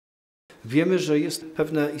wiemy, że jest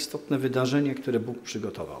pewne istotne wydarzenie, które Bóg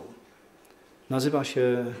przygotował. Nazywa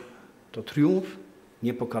się to triumf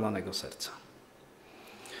Niepokalanego Serca.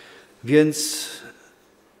 Więc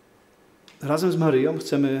razem z Maryją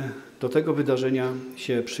chcemy do tego wydarzenia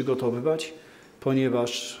się przygotowywać,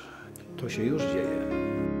 ponieważ to się już dzieje.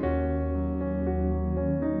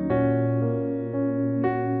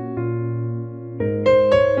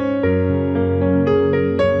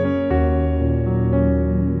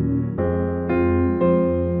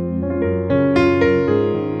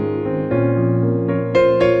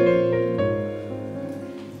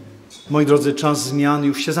 Moi drodzy, czas zmian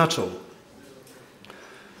już się zaczął.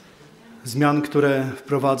 Zmian, które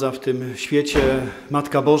wprowadza w tym świecie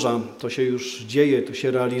Matka Boża. To się już dzieje, to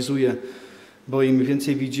się realizuje, bo im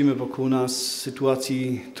więcej widzimy wokół nas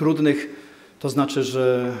sytuacji trudnych, to znaczy,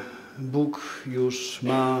 że Bóg już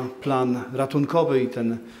ma plan ratunkowy i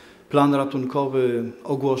ten plan ratunkowy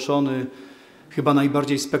ogłoszony chyba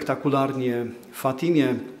najbardziej spektakularnie w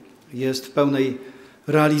Fatimie jest w pełnej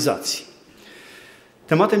realizacji.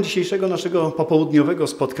 Tematem dzisiejszego naszego popołudniowego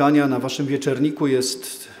spotkania na waszym wieczerniku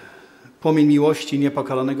jest Płomień Miłości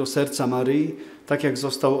Niepokalanego Serca Maryi, tak jak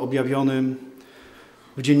został objawiony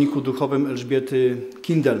w dzienniku duchowym Elżbiety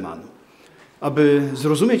Kindelman. Aby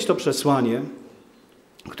zrozumieć to przesłanie,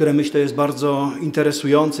 które myślę jest bardzo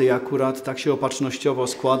interesujące i akurat tak się opatrznościowo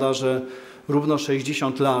składa, że równo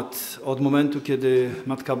 60 lat od momentu, kiedy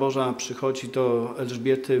Matka Boża przychodzi do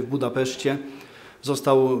Elżbiety w Budapeszcie,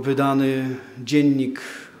 został wydany dziennik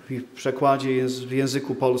w przekładzie w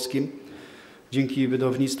języku polskim dzięki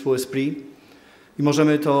wydawnictwu Esprit i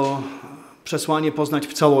możemy to przesłanie poznać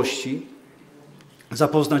w całości,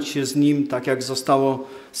 zapoznać się z nim tak, jak zostało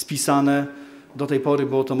spisane. Do tej pory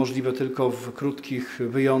było to możliwe tylko w krótkich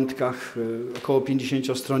wyjątkach, około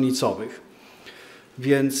 50-stronicowych.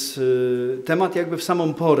 Więc temat jakby w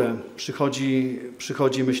samą porę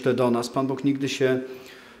przychodzi, myślę, do nas. Pan Bóg nigdy się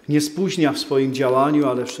nie spóźnia w swoim działaniu,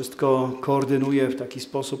 ale wszystko koordynuje w taki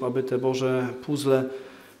sposób, aby te Boże puzzle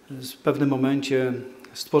w pewnym momencie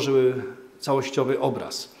stworzyły całościowy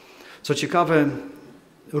obraz. Co ciekawe,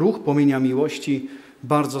 ruch Płomienia Miłości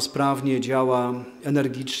bardzo sprawnie działa,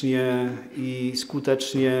 energicznie i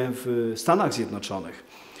skutecznie w Stanach Zjednoczonych.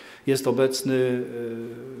 Jest obecny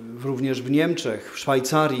również w Niemczech, w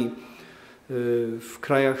Szwajcarii, w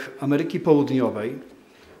krajach Ameryki Południowej.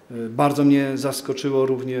 Bardzo mnie zaskoczyło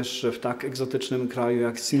również, że w tak egzotycznym kraju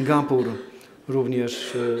jak Singapur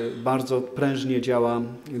również bardzo prężnie działa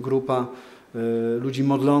grupa ludzi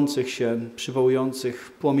modlących się,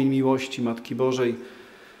 przywołujących płomień miłości Matki Bożej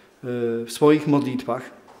w swoich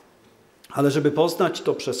modlitwach. Ale żeby poznać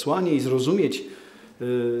to przesłanie i zrozumieć,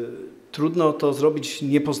 trudno to zrobić,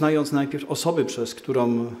 nie poznając najpierw osoby, przez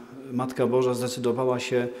którą Matka Boża zdecydowała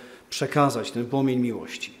się przekazać ten płomień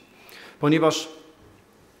miłości. Ponieważ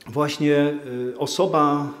właśnie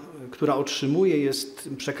osoba, która otrzymuje, jest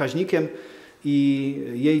przekaźnikiem i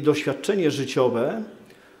jej doświadczenie życiowe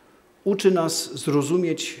uczy nas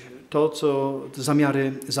zrozumieć to, co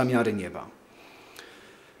zamiary nieba.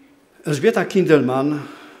 Elżbieta Kindelman,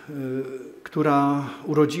 która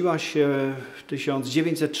urodziła się w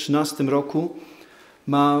 1913 roku,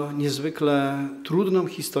 ma niezwykle trudną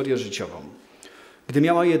historię życiową. Gdy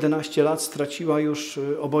miała 11 lat, straciła już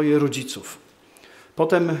oboje rodziców.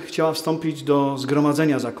 Potem chciała wstąpić do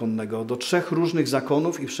zgromadzenia zakonnego, do 3 różnych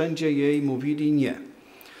zakonów i wszędzie jej mówili nie.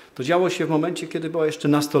 To działo się w momencie, kiedy była jeszcze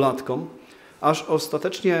nastolatką, aż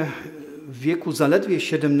ostatecznie w wieku zaledwie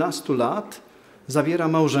 17 lat zawiera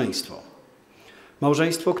małżeństwo.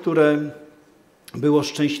 Małżeństwo, które było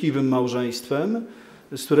szczęśliwym małżeństwem,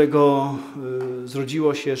 z którego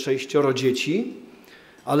zrodziło się 6 dzieci,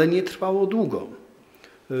 ale nie trwało długo.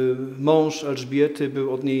 Mąż Elżbiety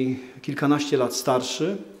był od niej kilkanaście lat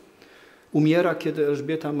starszy. Umiera, kiedy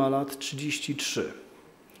Elżbieta ma lat 33.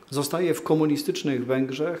 Zostaje w komunistycznych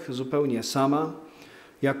Węgrzech zupełnie sama,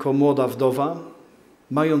 jako młoda wdowa,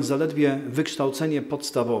 mając zaledwie wykształcenie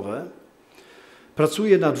podstawowe.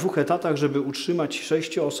 Pracuje na 2 etatach, żeby utrzymać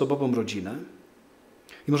 6-osobową rodzinę.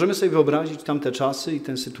 I możemy sobie wyobrazić tamte czasy i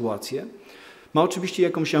tę sytuację. Ma oczywiście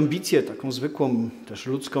jakąś ambicję, taką zwykłą, też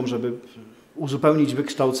ludzką, żeby uzupełnić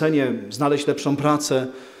wykształcenie, znaleźć lepszą pracę.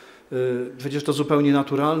 Przecież to zupełnie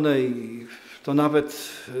naturalne i to nawet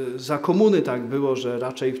za komuny tak było, że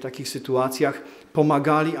raczej w takich sytuacjach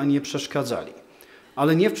pomagali, a nie przeszkadzali.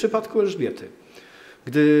 Ale nie w przypadku Elżbiety.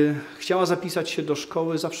 Gdy chciała zapisać się do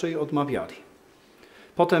szkoły, zawsze jej odmawiali.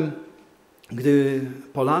 Potem, gdy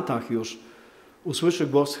po latach już usłyszy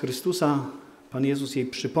głos Chrystusa, Pan Jezus jej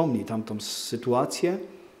przypomni tamtą sytuację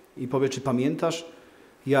i powie, czy pamiętasz,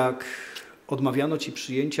 jak odmawiano ci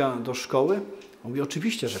przyjęcia do szkoły? On mówi,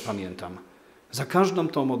 oczywiście, że pamiętam. Za każdą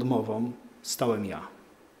tą odmową stałem ja,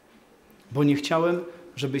 bo nie chciałem,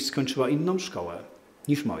 żebyś skończyła inną szkołę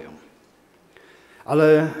niż moją.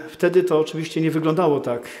 Ale wtedy to oczywiście nie wyglądało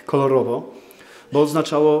tak kolorowo, bo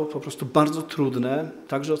oznaczało po prostu bardzo trudne,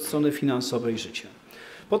 także od strony finansowej, życie.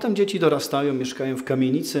 Potem dzieci dorastają, mieszkają w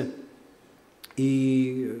kamienicy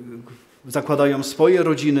i zakładają swoje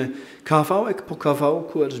rodziny. Kawałek po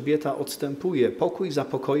kawałku Elżbieta odstępuje pokój za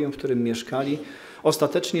pokojem, w którym mieszkali,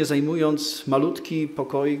 ostatecznie zajmując malutki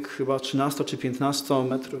pokoik, chyba 13 czy 15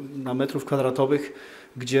 metrów kwadratowych,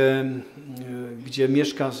 gdzie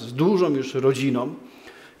mieszka z dużą już rodziną,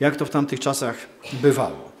 jak to w tamtych czasach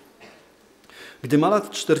bywało. Gdy ma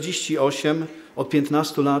lat 48, od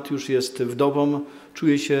 15 lat już jest wdową,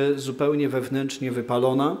 czuje się zupełnie wewnętrznie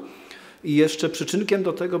wypalona i jeszcze przyczynkiem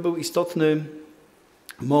do tego był istotny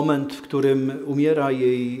moment, w którym umiera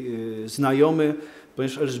jej znajomy,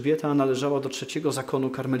 ponieważ Elżbieta należała do trzeciego zakonu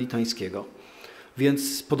karmelitańskiego.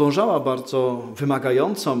 Więc podążała bardzo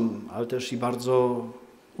wymagającą, ale też i bardzo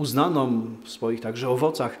uznaną w swoich także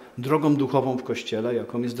owocach drogą duchową w Kościele,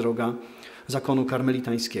 jaką jest droga zakonu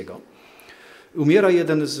karmelitańskiego. Umiera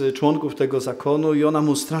jeden z członków tego zakonu i ona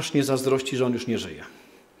mu strasznie zazdrości, że on już nie żyje.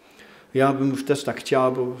 Ja bym też tak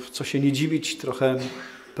chciała, bo co się nie dziwić, trochę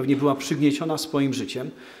pewnie była przygnieciona swoim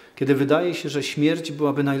życiem, kiedy wydaje się, że śmierć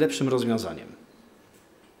byłaby najlepszym rozwiązaniem.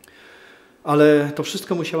 Ale to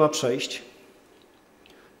wszystko musiała przejść.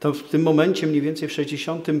 To w tym momencie, mniej więcej w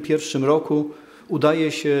 1961 roku,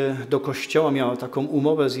 udaje się do kościoła. Miała taką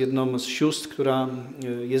umowę z jedną z sióstr, która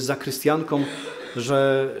jest zakrystianką,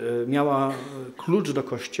 że miała klucz do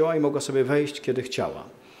kościoła i mogła sobie wejść, kiedy chciała.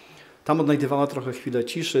 Tam odnajdywała trochę chwilę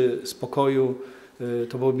ciszy, spokoju.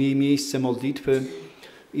 To było jej miejsce modlitwy.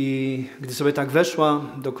 I gdy sobie tak weszła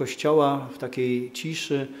do kościoła w takiej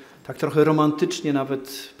ciszy, tak trochę romantycznie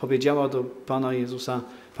nawet powiedziała do Pana Jezusa: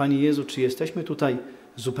 Panie Jezu, czy jesteśmy tutaj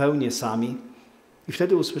zupełnie sami? I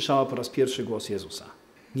wtedy usłyszała po raz pierwszy głos Jezusa.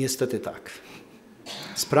 Niestety tak.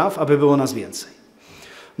 Spraw, aby było nas więcej.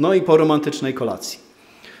 No i po romantycznej kolacji.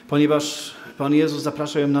 Ponieważ Pan Jezus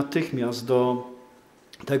zaprasza ją natychmiast do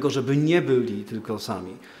tego, żeby nie byli tylko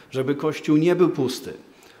sami. Żeby Kościół nie był pusty.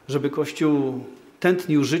 Żeby Kościół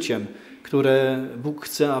tętnił życiem, które Bóg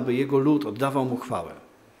chce, aby Jego lud oddawał Mu chwałę.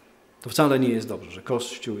 To wcale nie jest dobrze, że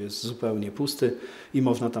Kościół jest zupełnie pusty i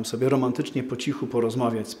można tam sobie romantycznie po cichu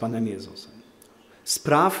porozmawiać z Panem Jezusem.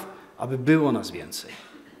 Spraw, aby było nas więcej.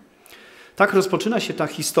 Tak rozpoczyna się ta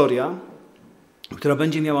historia, która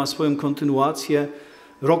będzie miała swoją kontynuację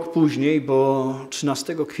rok później, bo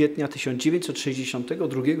 13 kwietnia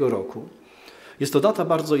 1962 roku. Jest to data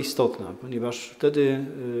bardzo istotna, ponieważ wtedy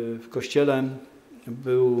w Kościele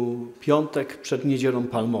był piątek przed Niedzielą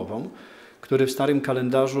Palmową, który w starym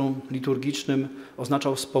kalendarzu liturgicznym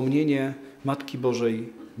oznaczał wspomnienie Matki Bożej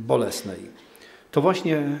Bolesnej. To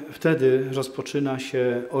właśnie wtedy rozpoczyna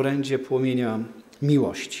się orędzie Płomienia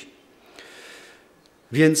Miłości.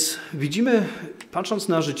 Więc widzimy, patrząc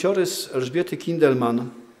na życiorys Elżbiety Kindelman,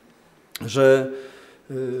 że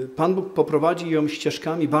Pan Bóg poprowadzi ją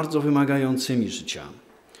ścieżkami bardzo wymagającymi życia.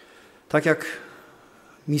 Tak jak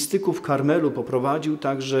mistyków Karmelu poprowadził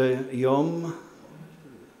także ją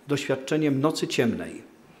doświadczeniem nocy ciemnej.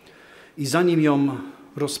 I zanim ją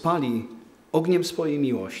rozpali ogniem swojej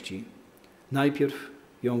miłości, najpierw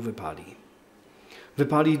ją wypali.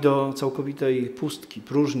 Wypali do całkowitej pustki,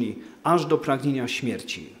 próżni, aż do pragnienia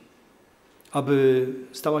śmierci, aby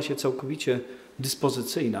stała się całkowicie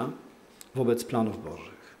dyspozycyjna wobec planów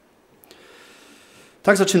Bożych.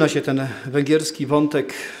 Tak zaczyna się ten węgierski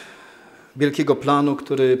wątek wielkiego planu,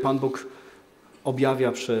 który Pan Bóg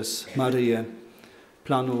objawia przez Maryję,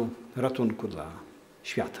 planu ratunku dla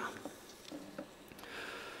świata.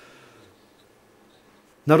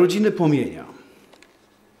 Narodziny Płomienia.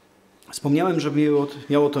 Wspomniałem, że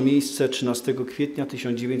miało to miejsce 13 kwietnia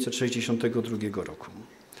 1962 roku.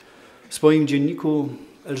 W swoim dzienniku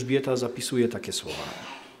Elżbieta zapisuje takie słowa.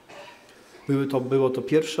 Było to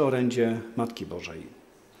pierwsze orędzie Matki Bożej.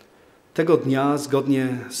 Tego dnia,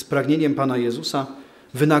 zgodnie z pragnieniem Pana Jezusa,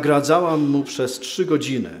 wynagradzałam Mu przez 3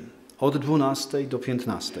 godziny, od 12 do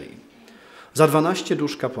 15. Za 12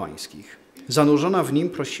 dusz kapłańskich. Zanurzona w nim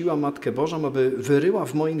prosiła Matkę Bożą, aby wyryła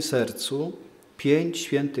w moim sercu 5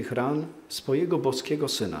 świętych ran swojego boskiego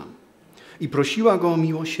Syna i prosiła Go o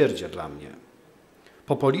miłosierdzie dla mnie.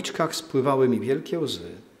 Po policzkach spływały mi wielkie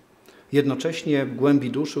łzy. Jednocześnie w głębi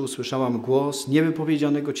duszy usłyszałam głos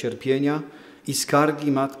niewypowiedzianego cierpienia i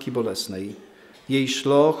skargi Matki Bolesnej. Jej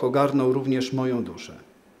szloch ogarnął również moją duszę.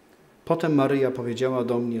 Potem Maryja powiedziała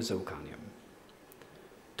do mnie z łkaniem: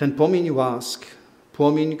 ten płomień łask,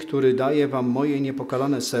 płomień, który daje wam moje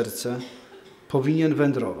niepokalane serce, powinien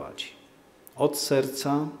wędrować od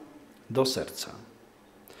serca do serca.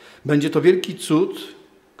 Będzie to wielki cud,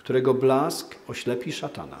 którego blask oślepi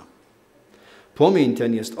szatana. Płomień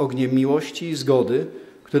ten jest ogniem miłości i zgody,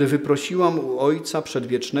 który wyprosiłam u Ojca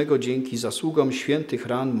Przedwiecznego dzięki zasługom świętych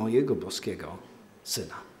ran mojego boskiego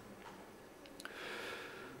Syna.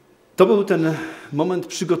 To był ten moment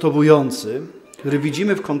przygotowujący, który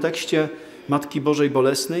widzimy w kontekście Matki Bożej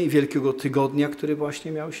Bolesnej, Wielkiego Tygodnia, który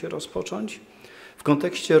właśnie miał się rozpocząć, w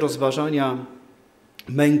kontekście rozważania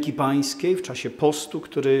męki pańskiej w czasie postu,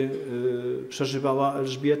 który przeżywała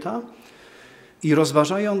Elżbieta i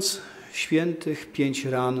rozważając świętych 5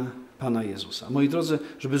 ran Pana Jezusa. Moi drodzy,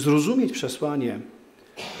 żeby zrozumieć przesłanie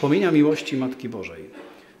płomienia miłości Matki Bożej,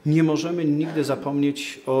 nie możemy nigdy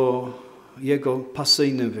zapomnieć o jego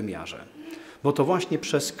pasyjnym wymiarze, bo to właśnie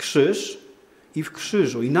przez krzyż i w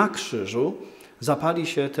krzyżu, i na krzyżu zapali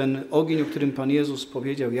się ten ogień, o którym Pan Jezus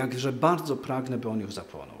powiedział, jakże bardzo pragnę, by on już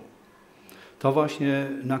zapłonął. To właśnie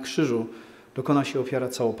na krzyżu dokona się ofiara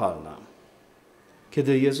całopalna,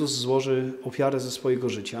 kiedy Jezus złoży ofiarę ze swojego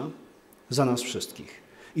życia za nas wszystkich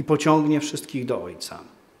i pociągnie wszystkich do Ojca.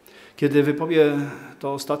 Kiedy wypowie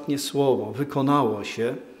to ostatnie słowo, wykonało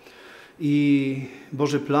się i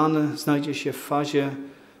Boży plan znajdzie się w fazie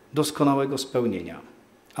doskonałego spełnienia,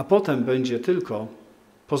 a potem będzie tylko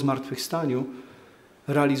po zmartwychwstaniu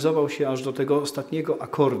realizował się aż do tego ostatniego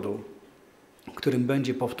akordu, którym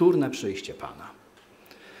będzie powtórne przyjście Pana.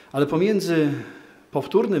 Ale pomiędzy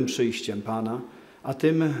powtórnym przyjściem Pana, a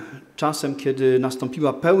tym czasem, kiedy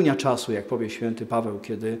nastąpiła pełnia czasu, jak powie święty Paweł,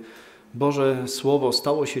 kiedy Boże Słowo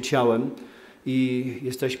stało się ciałem i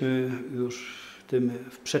jesteśmy już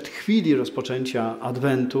w przedchwili rozpoczęcia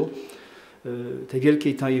Adwentu, tej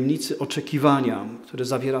wielkiej tajemnicy oczekiwania, które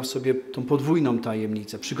zawiera w sobie tą podwójną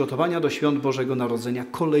tajemnicę, przygotowania do świąt Bożego Narodzenia,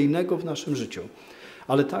 kolejnego w naszym życiu,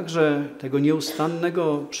 ale także tego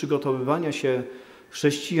nieustannego przygotowywania się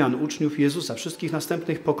chrześcijan, uczniów Jezusa, wszystkich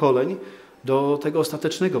następnych pokoleń do tego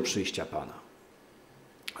ostatecznego przyjścia Pana.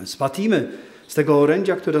 Z Fatimy, z tego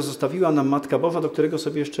orędzia, które zostawiła nam Matka Boża, do którego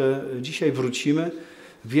sobie jeszcze dzisiaj wrócimy,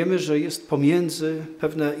 wiemy, że jest pomiędzy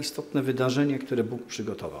pewne istotne wydarzenie, które Bóg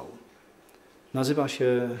przygotował. Nazywa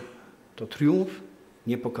się to triumf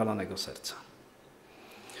Niepokalanego Serca.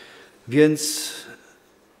 Więc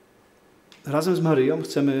razem z Maryją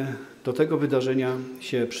chcemy do tego wydarzenia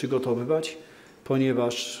się przygotowywać,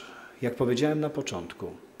 ponieważ, jak powiedziałem na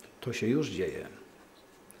początku, to się już dzieje.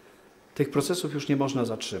 Tych procesów już nie można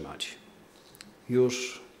zatrzymać.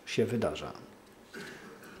 Już się wydarza.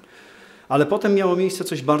 Ale potem miało miejsce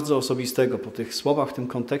coś bardzo osobistego. Po tych słowach, w tym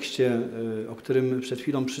kontekście, o którym przed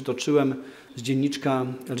chwilą przytoczyłem z dzienniczka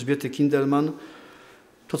Elżbiety Kindelman,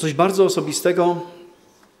 to coś bardzo osobistego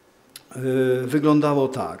wyglądało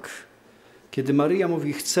tak. Kiedy Maryja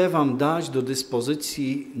mówi, chcę wam dać do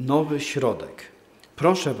dyspozycji nowy środek.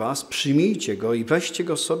 Proszę was, przyjmijcie go i weźcie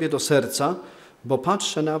go sobie do serca, bo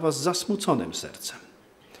patrzę na was zasmuconym sercem.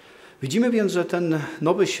 Widzimy więc, że ten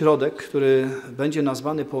nowy środek, który będzie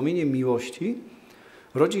nazwany płomieniem miłości,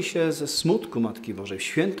 rodzi się ze smutku Matki Bożej, w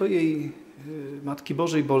święto jej Matki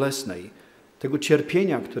Bożej Bolesnej, tego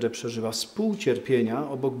cierpienia, które przeżywa, współcierpienia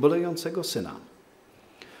obok bolejącego Syna.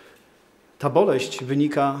 Ta boleść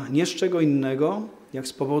wynika nie z czego innego, jak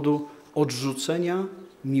z powodu odrzucenia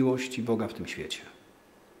miłości Boga w tym świecie.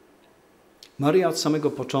 Maryja od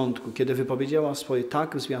samego początku, kiedy wypowiedziała swoje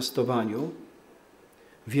tak w zwiastowaniu,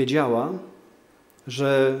 wiedziała,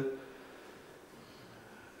 że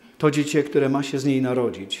to dziecię, które ma się z niej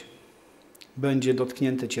narodzić, będzie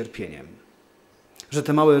dotknięte cierpieniem. Że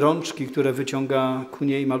te małe rączki, które wyciąga ku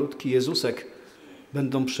niej malutki Jezusek,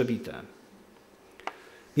 będą przebite.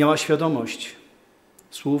 Miała świadomość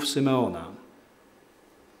słów Symeona,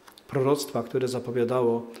 proroctwa, które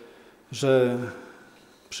zapowiadało, że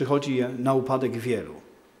przychodzi na upadek wielu,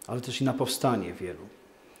 ale też i na powstanie wielu.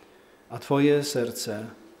 A twoje serce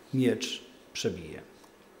miecz przebije.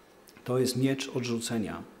 To jest miecz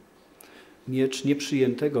odrzucenia, miecz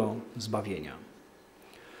nieprzyjętego zbawienia.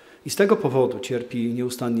 I z tego powodu cierpi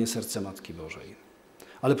nieustannie serce Matki Bożej.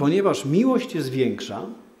 Ale ponieważ miłość jest większa,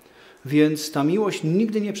 więc ta miłość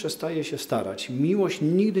nigdy nie przestaje się starać. Miłość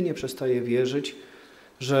nigdy nie przestaje wierzyć,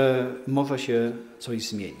 że może się coś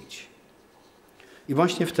zmienić. I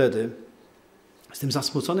właśnie wtedy, z tym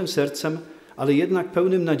zasmuconym sercem, ale jednak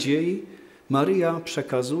pełnym nadziei, Maryja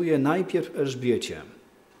przekazuje najpierw Elżbiecie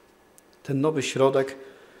ten nowy środek,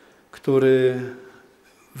 który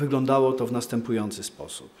wyglądało to w następujący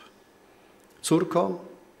sposób. Córko,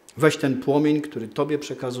 weź ten płomień, który Tobie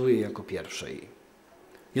przekazuję jako pierwszej.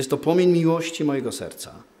 Jest to płomień miłości mojego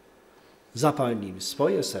serca. Zapal nim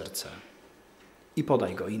swoje serce i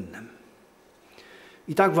podaj go innym.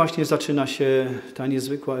 I tak właśnie zaczyna się ta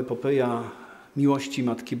niezwykła epopeja miłości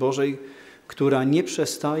Matki Bożej, która nie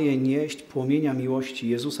przestaje nieść płomienia miłości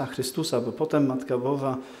Jezusa Chrystusa, bo potem Matka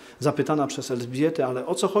Boża zapytana przez Elżbietę, ale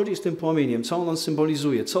o co chodzi z tym płomieniem, co on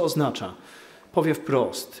symbolizuje, co oznacza? Powie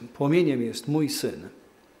wprost, płomieniem jest mój Syn,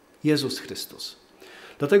 Jezus Chrystus.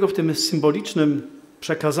 Dlatego w tym symbolicznym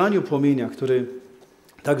przekazaniu płomienia, który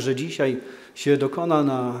także dzisiaj się dokona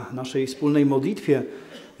na naszej wspólnej modlitwie,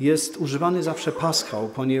 jest używany zawsze paschał,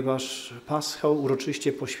 ponieważ paschał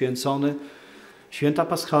uroczyście poświęcony, święta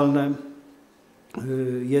paschalne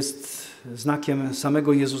jest znakiem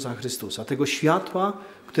samego Jezusa Chrystusa, tego światła,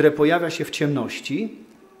 które pojawia się w ciemności,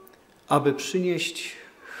 aby przynieść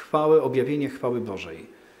chwałę, objawienie chwały Bożej,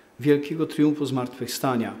 wielkiego triumfu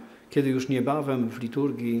zmartwychwstania, kiedy już niebawem w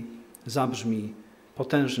liturgii zabrzmi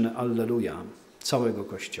potężne Alleluja całego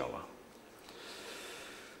Kościoła.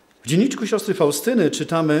 W dzienniczku siostry Faustyny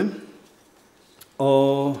czytamy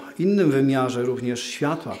o innym wymiarze również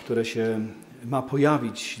światła, które się ma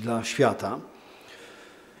pojawić dla świata.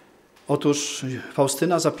 Otóż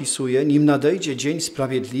Faustyna zapisuje, nim nadejdzie dzień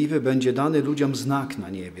sprawiedliwy, będzie dany ludziom znak na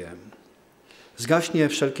niebie. Zgaśnie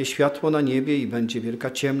wszelkie światło na niebie i będzie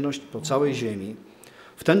wielka ciemność po całej ziemi.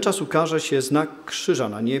 W ten czas ukaże się znak krzyża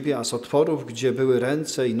na niebie, a z otworów, gdzie były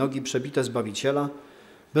ręce i nogi przebite Zbawiciela,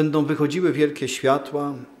 będą wychodziły wielkie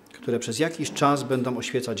światła, które przez jakiś czas będą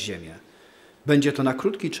oświecać ziemię. Będzie to na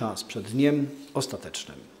krótki czas przed dniem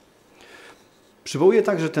ostatecznym. Przywołuję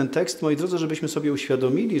także ten tekst, moi drodzy, żebyśmy sobie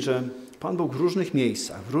uświadomili, że Pan Bóg w różnych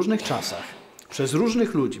miejscach, w różnych czasach, przez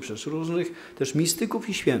różnych ludzi, przez różnych też mistyków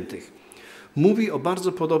i świętych mówi o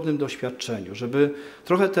bardzo podobnym doświadczeniu, żeby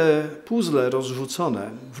trochę te puzzle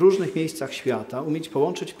rozrzucone w różnych miejscach świata umieć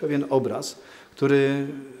połączyć w pewien obraz, który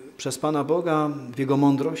przez Pana Boga w Jego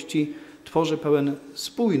mądrości tworzy pełen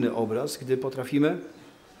spójny obraz, gdy potrafimy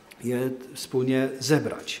je wspólnie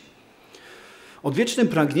zebrać. Odwiecznym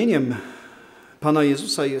pragnieniem Pana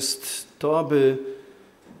Jezusa jest to, aby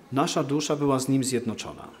nasza dusza była z Nim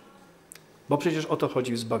zjednoczona. Bo przecież o to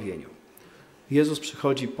chodzi w zbawieniu. Jezus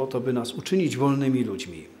przychodzi po to, by nas uczynić wolnymi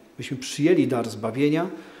ludźmi. Byśmy przyjęli dar zbawienia,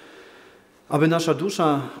 aby nasza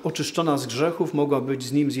dusza oczyszczona z grzechów mogła być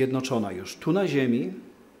z Nim zjednoczona już tu na ziemi.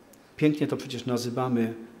 Pięknie to przecież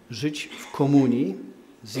nazywamy żyć w komunii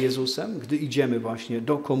z Jezusem, gdy idziemy właśnie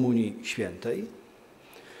do komunii świętej.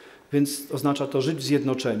 Więc oznacza to żyć w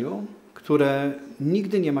zjednoczeniu, które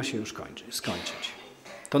nigdy nie ma się już skończyć.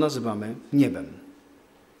 To nazywamy niebem.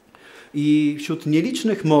 I wśród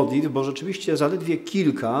nielicznych modlitw, bo rzeczywiście zaledwie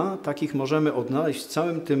kilka takich możemy odnaleźć w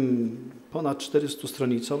całym tym ponad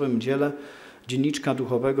 400-stronicowym dziele dzienniczka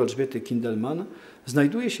duchowego Elżbiety Kindelman,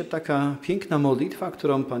 znajduje się taka piękna modlitwa,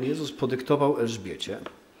 którą Pan Jezus podyktował Elżbiecie,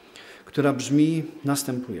 która brzmi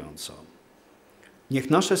następująco. Niech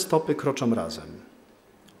nasze stopy kroczą razem,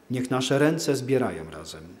 niech nasze ręce zbierają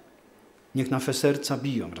razem, niech nasze serca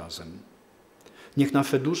biją razem, niech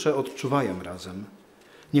nasze dusze odczuwają razem,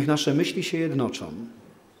 niech nasze myśli się jednoczą,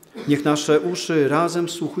 niech nasze uszy razem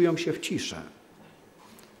wsłuchują się w ciszę,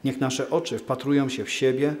 niech nasze oczy wpatrują się w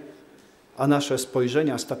siebie, a nasze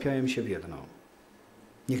spojrzenia stapiają się w jedno.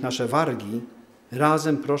 Niech nasze wargi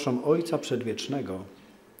razem proszą Ojca Przedwiecznego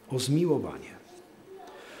o zmiłowanie.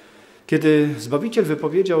 Kiedy Zbawiciel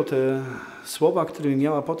wypowiedział te słowa, którymi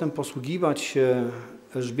miała potem posługiwać się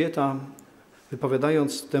Elżbieta,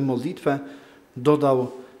 wypowiadając tę modlitwę,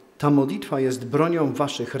 dodał: ta modlitwa jest bronią w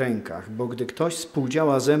waszych rękach, bo gdy ktoś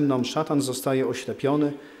współdziała ze mną, szatan zostaje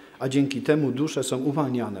oślepiony, a dzięki temu dusze są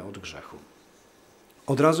uwalniane od grzechu.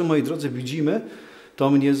 Od razu, moi drodzy, widzimy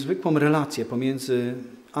tą niezwykłą relację pomiędzy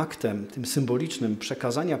aktem tym symbolicznym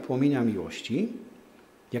przekazania płomienia miłości,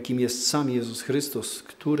 jakim jest sam Jezus Chrystus,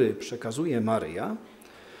 który przekazuje Maryja,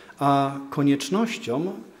 a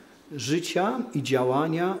koniecznością życia i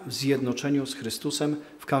działania w zjednoczeniu z Chrystusem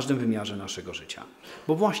w każdym wymiarze naszego życia.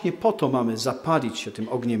 Bo właśnie po to mamy zapalić się tym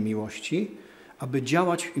ogniem miłości, aby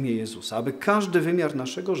działać w imię Jezusa, aby każdy wymiar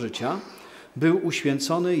naszego życia był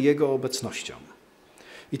uświęcony Jego obecnością.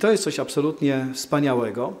 I to jest coś absolutnie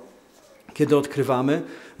wspaniałego, kiedy odkrywamy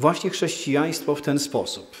właśnie chrześcijaństwo w ten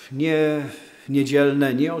sposób. Nie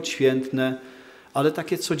niedzielne, nie odświętne, ale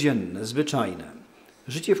takie codzienne, zwyczajne.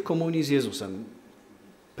 Życie w komunii z Jezusem.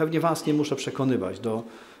 Pewnie was nie muszę przekonywać do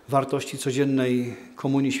wartości codziennej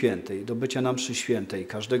komunii świętej, do bycia na mszy świętej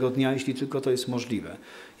każdego dnia, jeśli tylko to jest możliwe.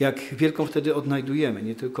 Jak wielką wtedy odnajdujemy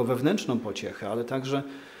nie tylko wewnętrzną pociechę, ale także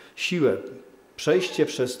siłę, przejście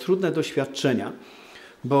przez trudne doświadczenia,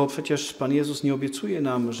 bo przecież Pan Jezus nie obiecuje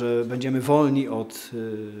nam, że będziemy wolni od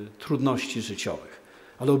trudności życiowych,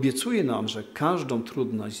 ale obiecuje nam, że każdą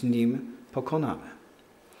trudność z Nim pokonamy.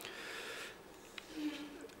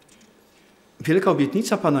 Wielka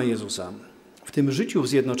obietnica Pana Jezusa w tym życiu w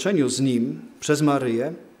zjednoczeniu z Nim przez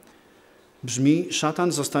Maryję brzmi: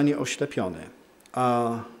 szatan zostanie oślepiony,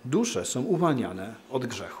 a dusze są uwalniane od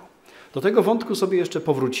grzechu. Do tego wątku sobie jeszcze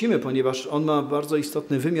powrócimy, ponieważ on ma bardzo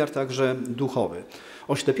istotny wymiar także duchowy.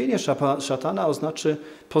 Oślepienie szatana oznacza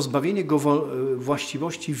pozbawienie go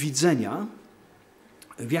właściwości widzenia.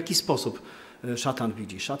 W jaki sposób szatan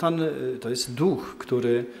widzi? Szatan to jest duch,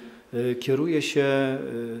 który kieruje się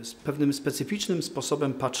z pewnym specyficznym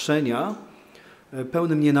sposobem patrzenia,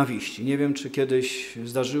 pełnym nienawiści. Nie wiem, czy kiedyś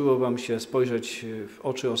zdarzyło wam się spojrzeć w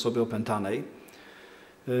oczy osoby opętanej.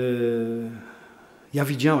 Ja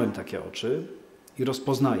widziałem takie oczy i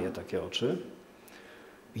rozpoznaję takie oczy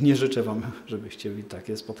i nie życzę wam, żebyście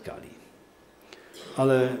takie spotkali.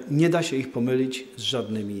 Ale nie da się ich pomylić z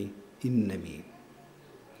żadnymi innymi.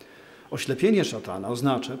 Oślepienie szatana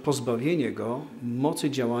oznacza pozbawienie go mocy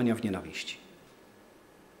działania w nienawiści.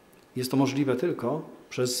 Jest to możliwe tylko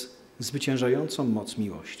przez zwyciężającą moc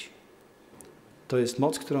miłości. To jest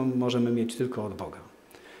moc, którą możemy mieć tylko od Boga.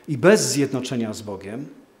 I bez zjednoczenia z Bogiem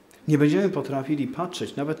nie będziemy potrafili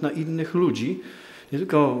patrzeć nawet na innych ludzi, nie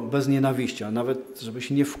tylko bez nienawiści, a nawet, żeby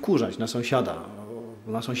się nie wkurzać na sąsiada,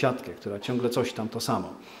 na sąsiadkę, która ciągle coś tam to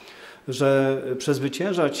samo. Że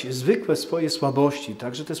przezwyciężać zwykłe swoje słabości,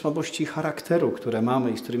 także te słabości charakteru, które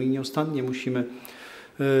mamy i z którymi nieustannie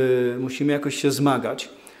musimy jakoś się zmagać,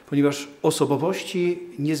 ponieważ osobowości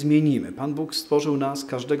nie zmienimy. Pan Bóg stworzył nas,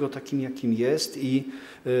 każdego takim, jakim jest i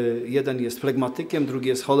jeden jest flegmatykiem, drugi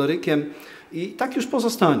jest cholerykiem i tak już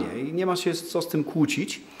pozostanie i nie ma się co z tym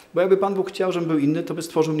kłócić, bo jakby Pan Bóg chciał, żebym był inny, to by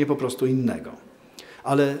stworzył mnie po prostu innego.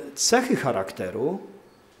 Ale cechy charakteru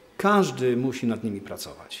każdy musi nad nimi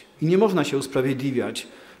pracować. I nie można się usprawiedliwiać,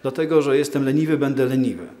 dlatego że jestem leniwy, będę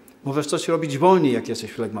leniwy. Możesz coś robić wolniej, jak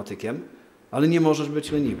jesteś flegmatykiem, ale nie możesz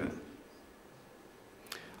być leniwy.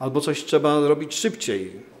 Albo coś trzeba robić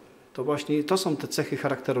szybciej. To właśnie to są te cechy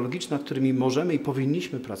charakterologiczne, nad którymi możemy i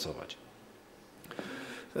powinniśmy pracować.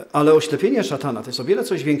 Ale oślepienie szatana to jest o wiele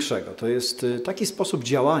coś większego. To jest taki sposób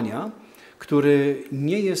działania, który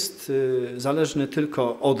nie jest zależny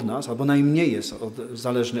tylko od nas, albo najmniej jest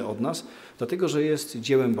zależny od nas, dlatego że jest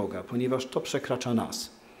dziełem Boga, ponieważ to przekracza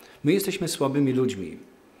nas. My jesteśmy słabymi ludźmi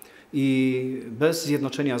i bez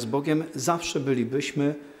zjednoczenia z Bogiem zawsze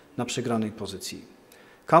bylibyśmy na przegranej pozycji.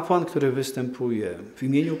 Kapłan, który występuje w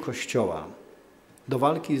imieniu Kościoła do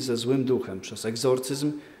walki ze złym duchem przez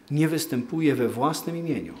egzorcyzm, nie występuje we własnym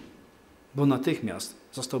imieniu, bo natychmiast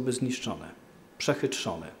zostałby zniszczony,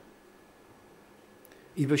 przechytrzony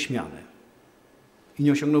i wyśmiany i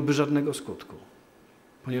nie osiągnąłby żadnego skutku,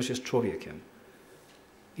 ponieważ jest człowiekiem.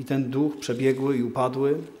 I ten duch przebiegły i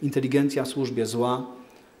upadły, inteligencja w służbie zła,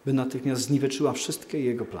 by natychmiast zniweczyła wszystkie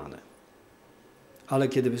jego plany. Ale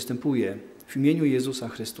kiedy występuje w imieniu Jezusa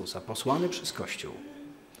Chrystusa, posłany przez Kościół,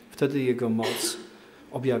 wtedy jego moc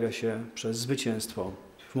objawia się przez zwycięstwo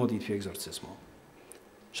w modlitwie egzorcyzmu.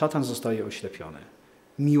 Szatan zostaje oślepiony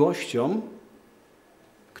miłością,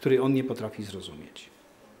 której on nie potrafi zrozumieć.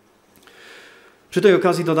 Przy tej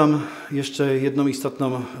okazji dodam jeszcze jedną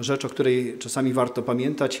istotną rzecz, o której czasami warto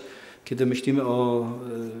pamiętać, kiedy myślimy o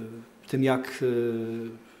tym, jak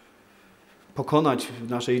pokonać w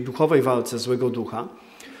naszej duchowej walce złego ducha.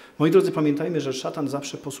 Moi drodzy, pamiętajmy, że szatan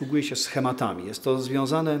zawsze posługuje się schematami. Jest to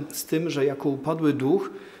związane z tym, że jako upadły duch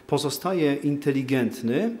pozostaje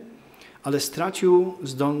inteligentny, ale stracił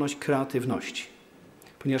zdolność kreatywności.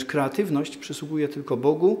 Ponieważ kreatywność przysługuje tylko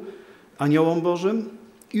Bogu, aniołom Bożym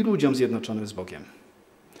i ludziom zjednoczonym z Bogiem.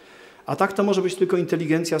 A tak to może być tylko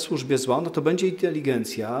inteligencja w służbie zła, no to będzie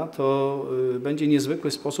inteligencja, to będzie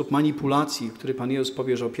niezwykły sposób manipulacji, który Pan Jezus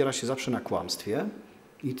powie, że opiera się zawsze na kłamstwie.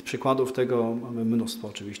 I przykładów tego mamy mnóstwo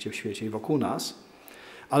oczywiście w świecie i wokół nas,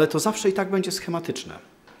 ale to zawsze i tak będzie schematyczne.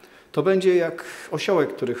 To będzie jak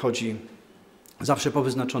osiołek, który chodzi zawsze po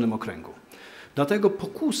wyznaczonym okręgu. Dlatego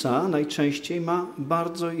pokusa najczęściej ma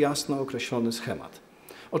bardzo jasno określony schemat.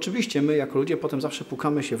 Oczywiście my jako ludzie potem zawsze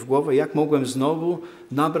pukamy się w głowę, jak mogłem znowu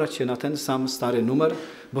nabrać się na ten sam stary numer,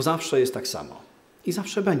 bo zawsze jest tak samo. I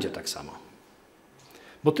zawsze będzie tak samo.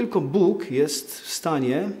 Bo tylko Bóg jest w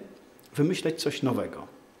stanie wymyśleć coś nowego.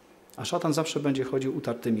 A szatan zawsze będzie chodził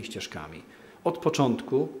utartymi ścieżkami. Od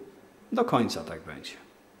początku do końca tak będzie.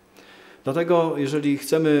 Dlatego, jeżeli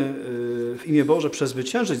chcemy w imię Boże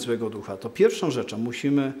przezwyciężyć złego ducha, to pierwszą rzeczą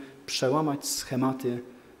musimy przełamać schematy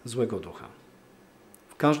złego ducha.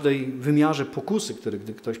 W każdej wymiarze pokusy, który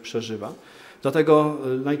gdy ktoś przeżywa. Dlatego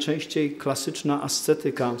najczęściej klasyczna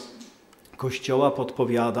ascetyka Kościoła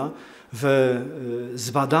podpowiada, że z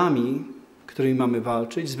wadami, którymi mamy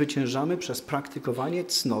walczyć, zwyciężamy przez praktykowanie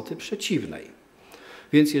cnoty przeciwnej.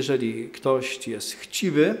 Więc jeżeli ktoś jest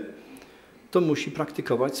chciwy, to musi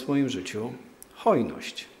praktykować w swoim życiu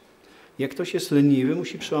hojność. Jak ktoś jest leniwy,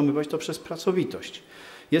 musi przełamywać to przez pracowitość.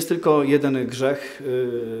 Jest tylko jeden grzech,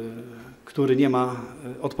 który nie ma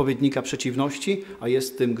odpowiednika przeciwności, a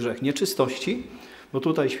jest tym grzech nieczystości, bo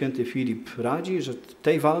tutaj święty Filip radzi, że w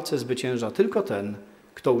tej walce zwycięża tylko ten,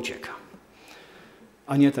 kto ucieka,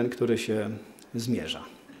 a nie ten, który się zmierza.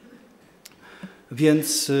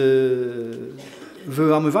 Więc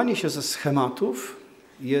wyłamywanie się ze schematów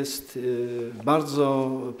jest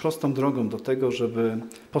bardzo prostą drogą do tego, żeby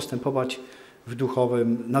postępować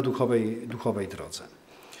na duchowej drodze.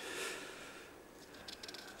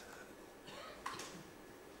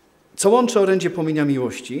 Co łączy orędzie Płomienia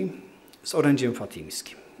Miłości z orędziem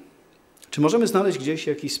fatimskim? Czy możemy znaleźć gdzieś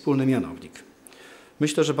jakiś wspólny mianownik?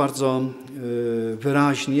 Myślę, że bardzo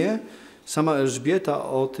wyraźnie sama Elżbieta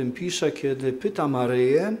o tym pisze, kiedy pyta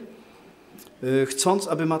Maryję, chcąc,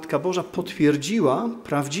 aby Matka Boża potwierdziła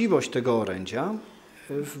prawdziwość tego orędzia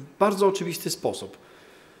w bardzo oczywisty sposób.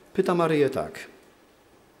 Pyta Maryję tak.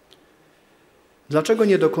 Dlaczego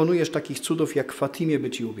nie dokonujesz takich cudów, jak w Fatimie by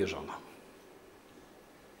ci uwierzono?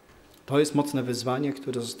 To jest mocne wyzwanie,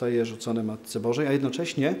 które zostaje rzucone Matce Bożej, a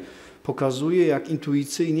jednocześnie pokazuje, jak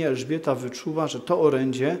intuicyjnie Elżbieta wyczuwa, że to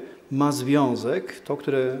orędzie ma związek, to,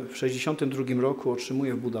 które w 1962 roku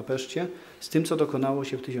otrzymuje w Budapeszcie, z tym, co dokonało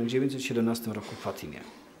się w 1917 roku w Fatimie.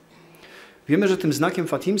 Wiemy, że tym znakiem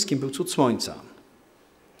fatimskim był cud słońca.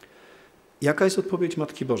 Jaka jest odpowiedź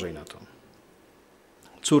Matki Bożej na to?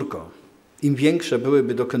 Córko, im większe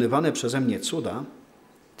byłyby dokonywane przeze mnie cuda,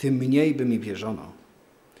 tym mniej by mi wierzono.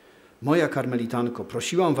 Moja karmelitanko,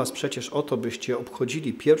 prosiłam was przecież o to, byście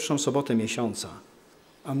obchodzili pierwszą sobotę miesiąca,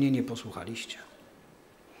 a mnie nie posłuchaliście.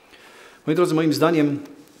 Moi drodzy, moim zdaniem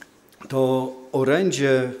to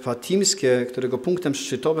orędzie fatimskie, którego punktem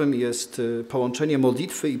szczytowym jest połączenie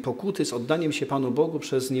modlitwy i pokuty z oddaniem się Panu Bogu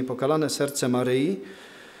przez niepokalane serce Maryi,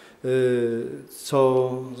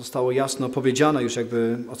 co zostało jasno powiedziane już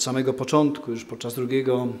jakby od samego początku, już podczas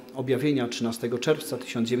drugiego objawienia 13 czerwca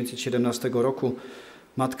 1917 roku.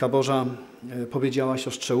 Matka Boża powiedziała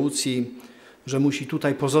siostrze Łucji, że musi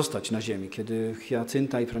tutaj pozostać na ziemi. Kiedy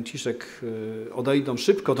Hiacynta i Franciszek odejdą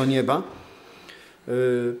szybko do nieba,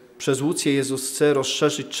 przez Łucję Jezus chce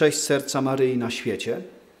rozszerzyć cześć serca Maryi na świecie.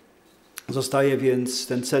 Zostaje więc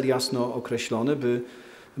ten cel jasno określony, by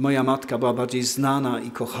moja Matka była bardziej znana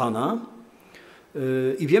i kochana.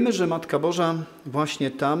 I wiemy, że Matka Boża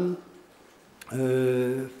właśnie tam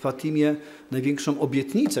w Fatimie największą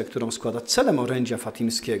obietnicę, którą składa, celem orędzia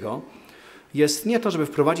fatimskiego, jest nie to, żeby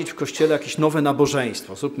wprowadzić w Kościele jakieś nowe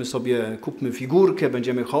nabożeństwo. Kupmy figurkę,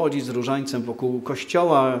 będziemy chodzić z różańcem wokół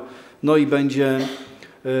Kościoła, no i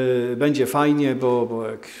będzie fajnie, bo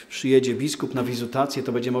jak przyjedzie biskup na wizytację,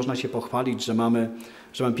 to będzie można się pochwalić, że mamy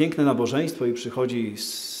piękne nabożeństwo i przychodzi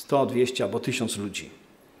 100, 200 albo 1000 ludzi.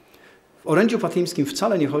 W orędziu fatimskim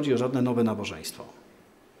wcale nie chodzi o żadne nowe nabożeństwo.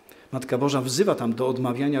 Matka Boża wzywa tam do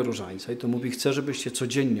odmawiania różańca i to mówi, chcę, żebyście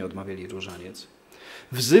codziennie odmawiali różaniec.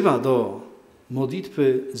 Wzywa do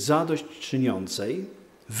modlitwy zadośćczyniącej,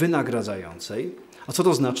 wynagradzającej. A co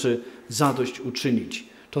to znaczy zadośćuczynić?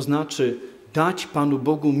 To znaczy dać Panu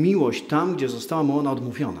Bogu miłość tam, gdzie została mu ona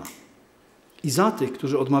odmówiona. I za tych,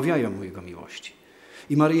 którzy odmawiają mu Jego miłości.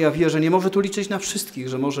 I Maryja wie, że nie może tu liczyć na wszystkich,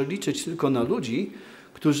 że może liczyć tylko na ludzi,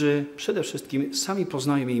 którzy przede wszystkim sami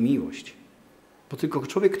poznają jej miłość. Bo tylko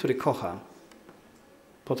człowiek, który kocha,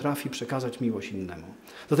 potrafi przekazać miłość innemu.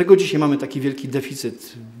 Dlatego dzisiaj mamy taki wielki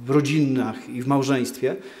deficyt w rodzinach i w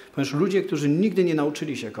małżeństwie, ponieważ ludzie, którzy nigdy nie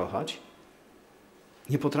nauczyli się kochać,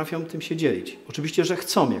 nie potrafią tym się dzielić. Oczywiście, że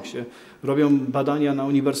chcą. Jak się robią badania na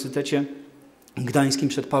Uniwersytecie Gdańskim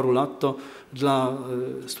przed paru lat, to dla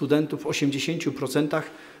studentów w 80%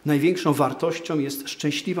 największą wartością jest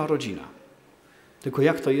szczęśliwa rodzina. Tylko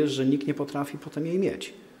jak to jest, że nikt nie potrafi potem jej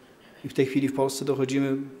mieć? I w tej chwili w Polsce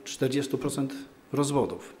dochodzimy 40%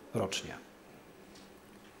 rozwodów rocznie.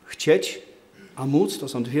 Chcieć, a móc to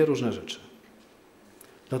są dwie różne rzeczy.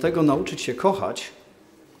 Dlatego nauczyć się kochać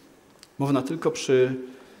można tylko przy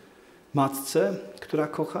matce, która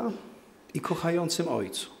kocha i kochającym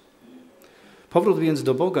ojcu. Powrót więc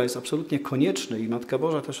do Boga jest absolutnie konieczny i Matka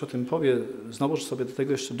Boża też o tym powie, znowuż sobie do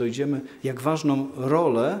tego jeszcze dojdziemy, jak ważną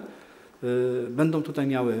rolę będą tutaj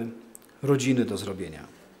miały rodziny do zrobienia.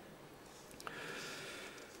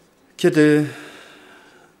 Kiedy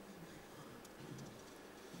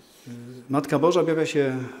Matka Boża objawia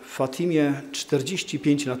się w Fatimie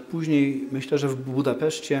 45 lat później, myślę, że w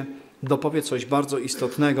Budapeszcie dopowie coś bardzo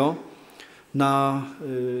istotnego na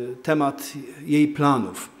temat jej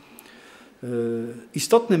planów.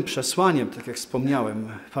 Istotnym przesłaniem, tak jak wspomniałem,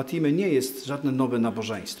 Fatimy nie jest żadne nowe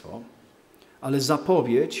nabożeństwo, ale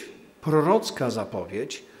zapowiedź prorocka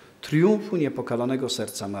zapowiedź triumfu niepokalanego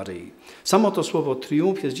serca Maryi. Samo to słowo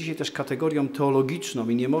triumf jest dzisiaj też kategorią teologiczną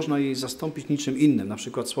i nie można jej zastąpić niczym innym, na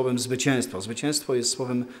przykład słowem zwycięstwo. Zwycięstwo jest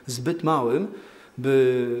słowem zbyt małym,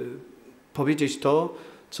 by powiedzieć to,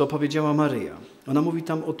 co powiedziała Maryja. Ona mówi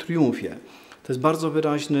tam o triumfie. To jest bardzo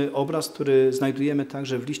wyraźny obraz, który znajdujemy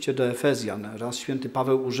także w liście do Efezjan. Raz święty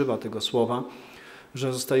Paweł używa tego słowa,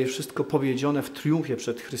 że zostaje wszystko powiedziane w triumfie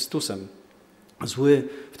przed Chrystusem. Zły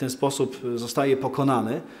w ten sposób zostaje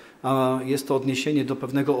pokonany, a jest to odniesienie do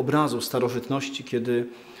pewnego obrazu starożytności, kiedy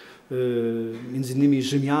między innymi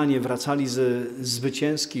Rzymianie wracali ze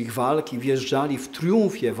zwycięskich walk i wjeżdżali w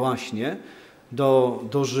triumfie właśnie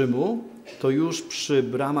do Rzymu, to już przy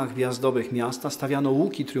bramach wjazdowych miasta stawiano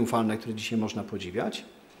łuki triumfalne, które dzisiaj można podziwiać.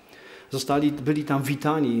 Byli tam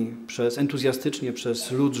witani entuzjastycznie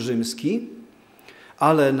przez lud rzymski,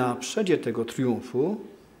 ale na przedzie tego triumfu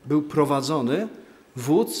był prowadzony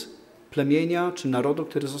wódz plemienia czy narodu,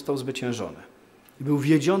 który został zwyciężony. I był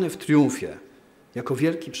wiedziony w triumfie, jako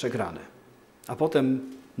wielki przegrany. A potem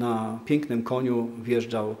na pięknym koniu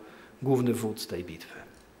wjeżdżał główny wódz tej bitwy.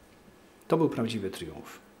 To był prawdziwy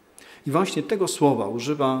triumf. I właśnie tego słowa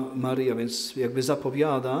używa Maryja, więc jakby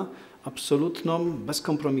zapowiada absolutną,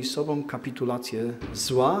 bezkompromisową kapitulację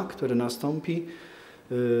zła, które nastąpi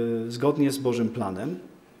zgodnie z Bożym planem.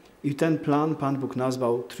 I ten plan Pan Bóg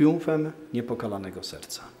nazwał triumfem niepokalanego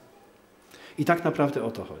serca. I tak naprawdę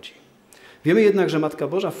o to chodzi. Wiemy jednak, że Matka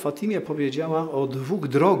Boża w Fatimie powiedziała o dwóch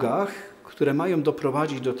drogach, które mają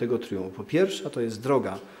doprowadzić do tego triumfu. Pierwsza to jest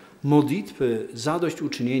droga modlitwy,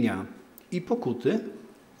 zadośćuczynienia i pokuty,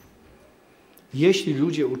 jeśli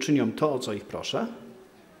ludzie uczynią to, o co ich proszę.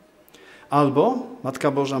 Albo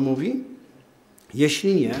Matka Boża mówi,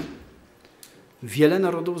 jeśli nie, wiele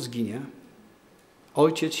narodów zginie,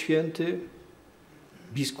 Ojciec Święty,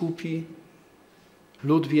 biskupi,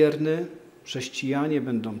 lud wierny, chrześcijanie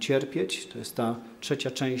będą cierpieć. To jest ta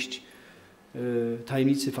trzecia część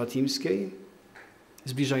tajemnicy fatimskiej,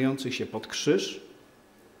 zbliżających się pod krzyż.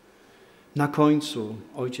 Na końcu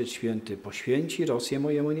Ojciec Święty poświęci Rosję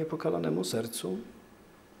mojemu niepokalanemu sercu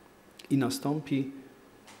i nastąpi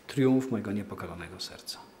triumf mojego niepokalanego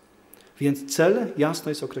serca. Więc cel jasno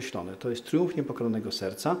jest określony. To jest triumf niepokalanego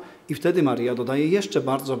serca i wtedy Maryja dodaje jeszcze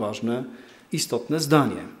bardzo ważne, istotne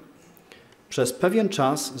zdanie. Przez pewien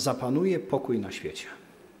czas zapanuje pokój na świecie.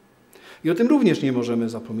 I o tym również nie możemy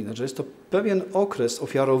zapominać, że jest to pewien okres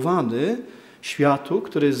ofiarowany światu,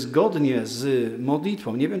 który zgodnie z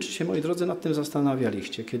modlitwą, nie wiem, czy się, moi drodzy, nad tym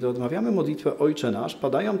zastanawialiście, kiedy odmawiamy modlitwę Ojcze Nasz,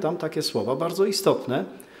 padają tam takie słowa bardzo istotne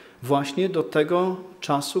właśnie do tego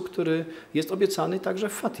czasu, który jest obiecany także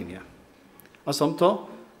w Fatimie. A są to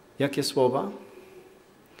jakie słowa?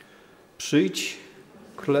 Przyjdź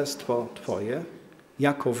królestwo Twoje,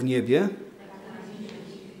 jako w niebie.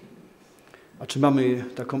 A czy mamy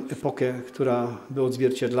taką epokę, która by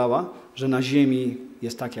odzwierciedlała, że na ziemi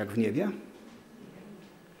jest tak jak w niebie?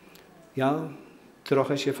 Ja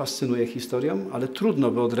trochę się fascynuję historią, ale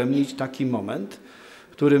trudno by odrębnić taki moment,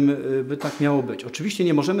 w którym by tak miało być. Oczywiście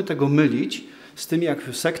nie możemy tego mylić z tym, jak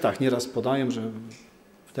w sektach nieraz podają, że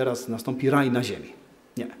teraz nastąpi raj na ziemi.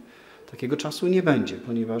 Nie. Takiego czasu nie będzie,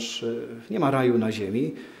 ponieważ nie ma raju na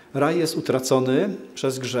ziemi. Raj jest utracony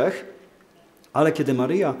przez grzech, ale kiedy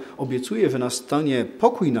Maryja obiecuje, że nastanie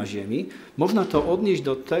pokój na ziemi, można to odnieść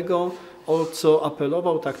do tego, o co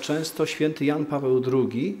apelował tak często święty Jan Paweł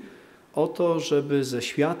II, o to, żeby ze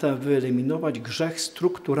świata wyeliminować grzech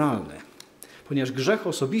strukturalny. Ponieważ grzech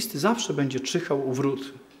osobisty zawsze będzie czyhał u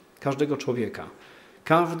wrót każdego człowieka.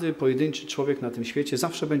 Każdy pojedynczy człowiek na tym świecie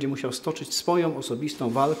zawsze będzie musiał stoczyć swoją osobistą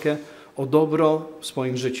walkę o dobro w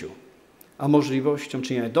swoim życiu. A możliwością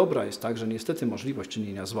czynienia dobra jest także niestety możliwość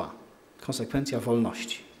czynienia zła. Konsekwencja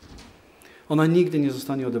wolności. Ona nigdy nie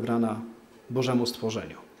zostanie odebrana Bożemu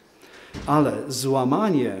stworzeniu. Ale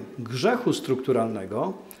złamanie grzechu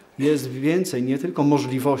strukturalnego jest więcej nie tylko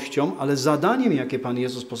możliwością, ale zadaniem, jakie Pan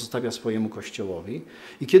Jezus pozostawia swojemu Kościołowi.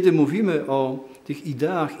 I kiedy mówimy o tych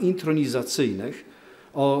ideach intronizacyjnych,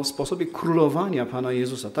 o sposobie królowania Pana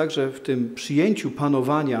Jezusa, także w tym przyjęciu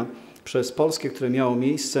panowania przez Polskę, które miało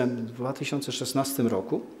miejsce w 2016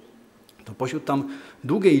 roku, to pośród tam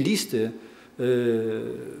długiej listy,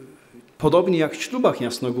 podobnie jak w ślubach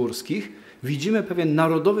jasnogórskich, widzimy pewien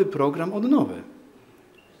narodowy program odnowy.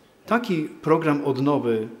 Taki program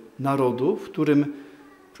odnowy narodu, w którym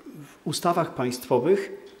w ustawach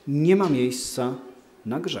państwowych nie ma miejsca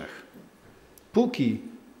na grzech. Póki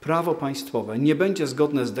prawo państwowe nie będzie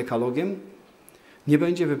zgodne z dekalogiem, nie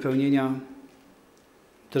będzie wypełnienia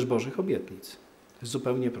też Bożych obietnic. To jest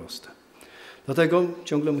zupełnie proste. Dlatego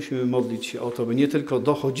ciągle musimy modlić się o to, by nie tylko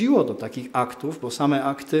dochodziło do takich aktów, bo same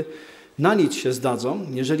akty na nic się zdadzą,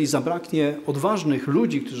 jeżeli zabraknie odważnych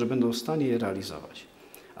ludzi, którzy będą w stanie je realizować.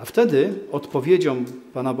 A wtedy odpowiedzią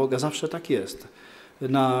Pana Boga zawsze tak jest.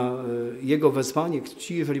 Na Jego wezwanie,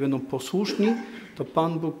 ci, jeżeli będą posłuszni, to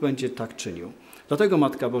Pan Bóg będzie tak czynił. Dlatego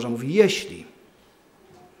Matka Boża mówi, jeśli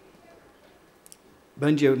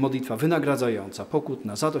będzie modlitwa wynagradzająca,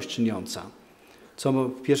 pokutna, zadośćczyniąca, co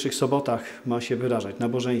w pierwszych sobotach ma się wyrażać w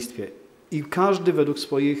nabożeństwie, i każdy według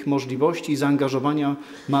swoich możliwości i zaangażowania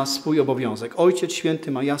ma swój obowiązek. Ojciec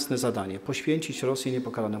Święty ma jasne zadanie, poświęcić Rosję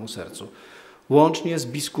niepokalanemu sercu, łącznie z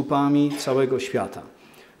biskupami całego świata.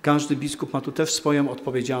 Każdy biskup ma tu też swoją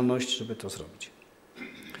odpowiedzialność, żeby to zrobić.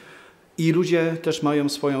 I ludzie też mają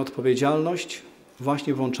swoją odpowiedzialność,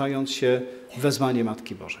 właśnie włączając się w wezwanie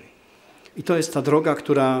Matki Bożej. I to jest ta droga,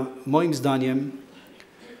 która moim zdaniem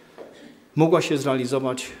mogła się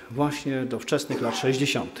zrealizować właśnie do wczesnych lat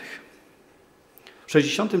 60. W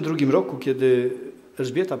 62 roku, kiedy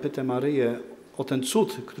Elżbieta pyta Maryję o ten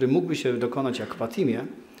cud, który mógłby się dokonać jak w Fatimie,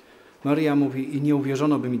 Maryja mówi, i nie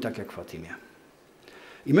uwierzono by mi tak jak w Fatimie.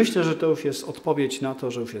 I myślę, że to już jest odpowiedź na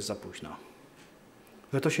to, że już jest za późno.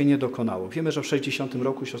 Że to się nie dokonało. Wiemy, że w 60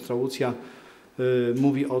 roku siostra Łucja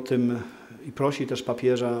mówi o tym i prosi też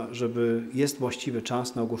papieża, żeby jest właściwy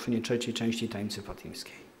czas na ogłoszenie trzeciej części tajemnicy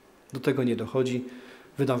fatimskiej. Do tego nie dochodzi.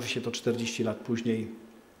 Wydarzy się to 40 lat później,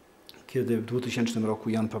 kiedy w 2000 roku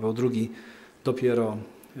Jan Paweł II dopiero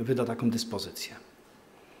wyda taką dyspozycję.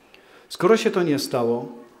 Skoro się to nie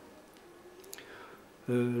stało,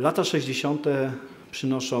 lata 60.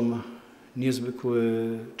 przynoszą niezwykły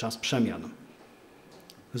czas przemian.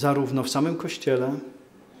 Zarówno w samym Kościele,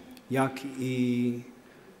 jak i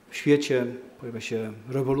w świecie pojawia się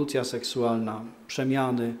rewolucja seksualna,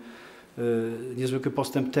 przemiany, niezwykły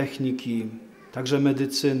postęp techniki, także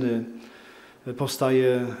medycyny.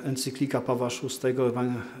 Powstaje encyklika Pawła VI,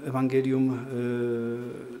 Ewangelium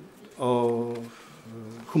o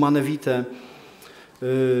Humane Vitae,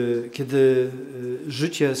 kiedy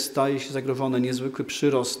życie staje się zagrożone, niezwykły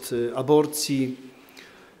przyrost aborcji,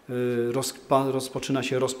 rozpoczyna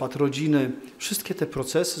się rozpad rodziny. Wszystkie te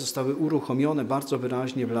procesy zostały uruchomione bardzo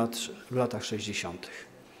wyraźnie w latach 60.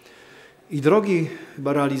 I drogi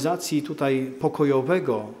chyba realizacji tutaj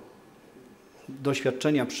pokojowego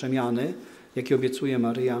doświadczenia przemiany, jakie obiecuje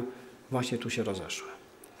Maryja, właśnie tu się rozeszły.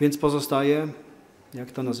 Więc pozostaje,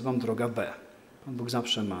 jak to nazywam, droga B. Pan Bóg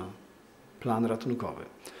zawsze ma plan ratunkowy.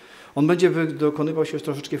 On będzie dokonywał się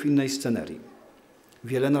troszeczkę w innej scenerii.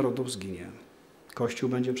 Wiele narodów zginie. Kościół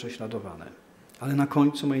będzie prześladowany. Ale na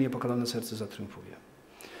końcu moje niepokalane serce zatriumfuje.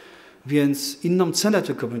 Więc inną cenę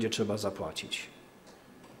tylko będzie trzeba zapłacić,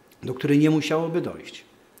 do której nie musiałoby dojść.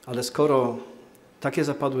 Ale skoro takie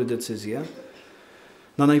zapadły decyzje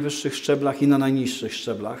na najwyższych szczeblach i na najniższych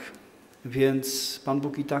szczeblach, więc Pan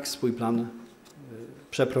Bóg i tak swój plan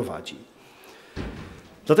przeprowadzi.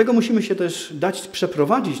 Dlatego musimy się też dać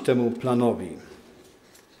przeprowadzić temu planowi. -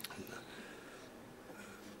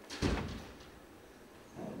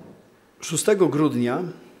 6 grudnia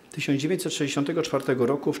 1964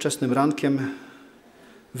 roku wczesnym rankiem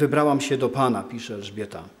wybrałam się do Pana, pisze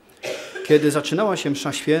Elżbieta. Kiedy zaczynała się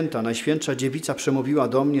msza święta, Najświętsza Dziewica przemówiła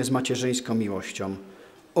do mnie z macierzyńską miłością.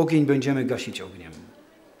 Ogień będziemy gasić ogniem.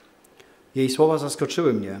 Jej słowa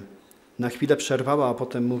zaskoczyły mnie. Na chwilę przerwała, a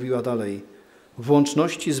potem mówiła dalej. W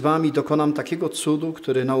łączności z wami dokonam takiego cudu,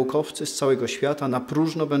 który naukowcy z całego świata na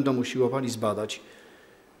próżno będą usiłowali zbadać.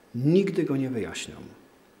 Nigdy go nie wyjaśnią.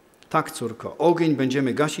 Tak, córko, ogień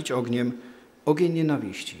będziemy gasić ogniem, ogień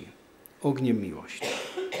nienawiści, ogniem miłości.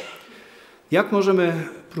 Jak możemy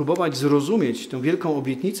próbować zrozumieć tę wielką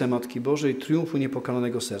obietnicę Matki Bożej triumfu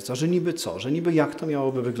niepokalanego serca? Że niby co? Że niby jak to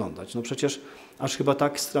miałoby wyglądać? No przecież aż chyba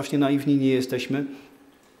tak strasznie naiwni nie jesteśmy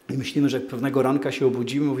i myślimy, że pewnego ranka się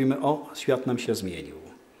obudzimy, mówimy, o, świat nam się zmienił.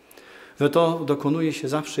 Że to dokonuje się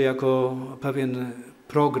zawsze jako pewien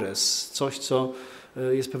progres, coś, co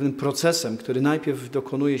jest pewnym procesem, który najpierw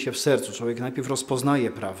dokonuje się w sercu. Człowiek najpierw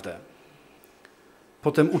rozpoznaje prawdę.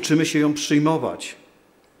 Potem uczymy się ją przyjmować.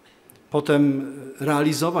 Potem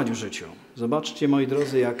realizować w życiu. Zobaczcie, moi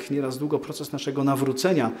drodzy, jak nieraz długo proces naszego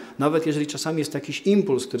nawrócenia, nawet jeżeli czasami jest jakiś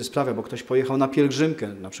impuls, który sprawia, bo ktoś pojechał na pielgrzymkę,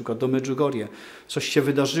 na przykład do Medjugorie, coś się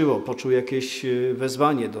wydarzyło, poczuł jakieś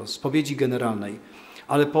wezwanie do spowiedzi generalnej,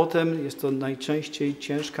 ale potem jest to najczęściej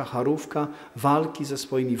ciężka charówka walki ze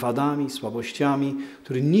swoimi wadami, słabościami,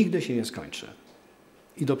 który nigdy się nie skończy.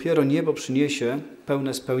 I dopiero niebo przyniesie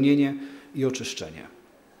pełne spełnienie i oczyszczenie.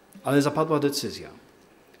 Ale zapadła decyzja.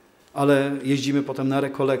 Ale jeździmy potem na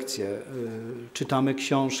rekolekcje, czytamy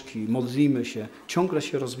książki, modlimy się, ciągle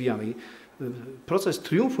się rozwijamy. proces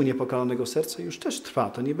triumfu niepokalanego serca już też trwa.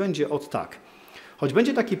 To nie będzie od tak. Choć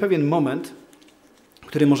będzie taki pewien moment,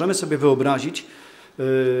 który możemy sobie wyobrazić,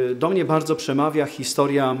 do mnie bardzo przemawia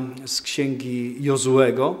historia z księgi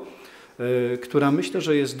Jozuego, która myślę,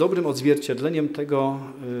 że jest dobrym odzwierciedleniem tego,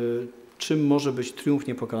 czym może być triumf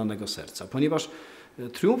niepokalanego serca. Ponieważ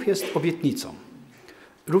triumf jest obietnicą.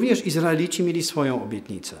 Również Izraelici mieli swoją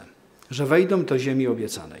obietnicę, że wejdą do ziemi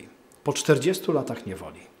obiecanej po 40 latach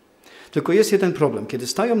niewoli. Tylko jest jeden problem. Kiedy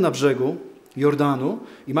stają na brzegu Jordanu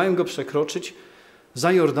i mają go przekroczyć,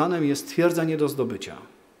 za Jordanem jest twierdza nie do zdobycia.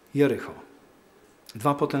 Jericho.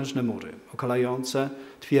 2 potężne mury, okalające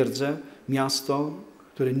twierdzę, miasto,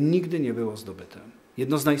 które nigdy nie było zdobyte.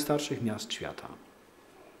 Jedno z najstarszych miast świata.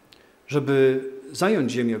 Żeby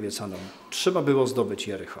zająć ziemię obiecaną, trzeba było zdobyć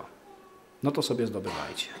Jericho. No to sobie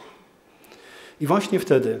zdobywajcie. I właśnie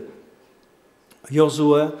wtedy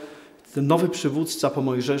Jozue, ten nowy przywódca po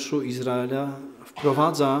Mojżeszu Izraela,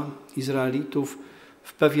 wprowadza Izraelitów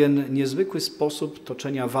w pewien niezwykły sposób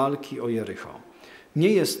toczenia walki o Jericho. Nie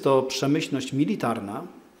jest to przemyślność militarna,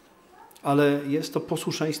 ale jest to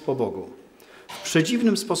posłuszeństwo Bogu. W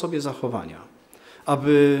przedziwnym sposobie zachowania,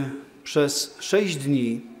 aby przez 6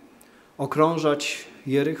 dni okrążać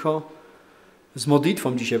Jericho z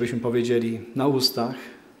modlitwą, dzisiaj byśmy powiedzieli, na ustach,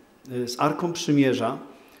 z Arką Przymierza,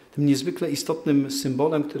 tym niezwykle istotnym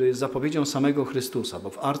symbolem, który jest zapowiedzią samego Chrystusa, bo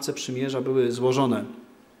w Arce Przymierza były złożone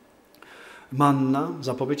manna,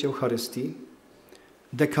 zapowiedź Eucharystii,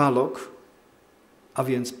 dekalog, a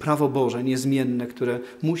więc prawo Boże niezmienne, które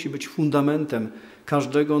musi być fundamentem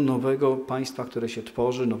każdego nowego państwa, które się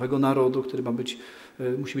tworzy, nowego narodu, który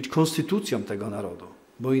musi być konstytucją tego narodu,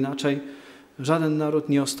 bo inaczej żaden naród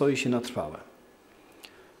nie ostoi się na trwałe.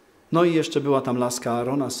 No i jeszcze była tam laska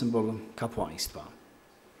Aarona, symbol kapłaństwa.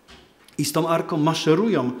 I z tą arką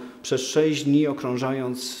maszerują przez 6 dni,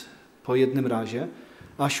 okrążając po jednym razie,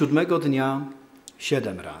 a 7 dnia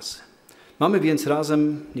 7 razy. Mamy więc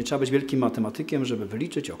razem, nie trzeba być wielkim matematykiem, żeby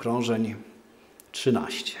wyliczyć okrążeń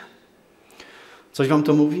 13. Coś wam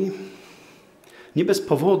to mówi? Nie bez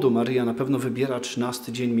powodu Maryja na pewno wybiera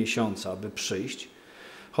 13 dzień miesiąca, aby przyjść,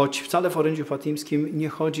 choć wcale w orędziu fatimskim nie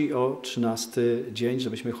chodzi o 13 dzień,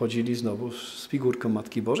 żebyśmy chodzili znowu z figurką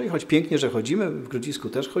Matki Bożej, choć pięknie, że chodzimy, w Grodzisku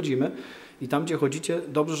też chodzimy i tam, gdzie chodzicie,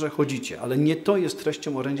 dobrze, że chodzicie, ale nie to jest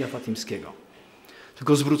treścią orędzia fatimskiego.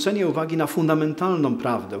 Tylko zwrócenie uwagi na fundamentalną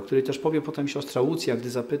prawdę, o której też powie potem siostra Łucja, gdy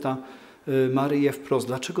zapyta Maryję wprost,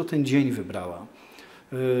 dlaczego ten dzień wybrała.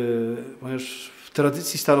 Ponieważ w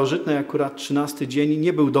tradycji starożytnej akurat 13 dzień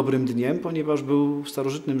nie był dobrym dniem, ponieważ był w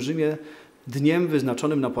starożytnym Rzymie dniem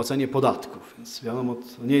wyznaczonym na płacenie podatków. Więc wiadomo,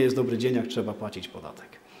 to nie jest dobry dzień, jak trzeba płacić podatek.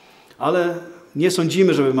 Ale nie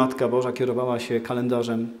sądzimy, żeby Matka Boża kierowała się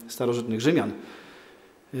kalendarzem starożytnych Rzymian.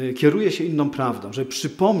 Kieruje się inną prawdą, żeby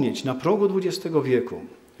przypomnieć na progu XX wieku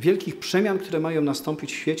wielkich przemian, które mają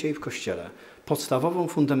nastąpić w świecie i w Kościele, podstawową,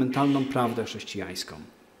 fundamentalną prawdę chrześcijańską.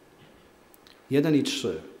 1 i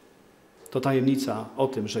 3 to tajemnica o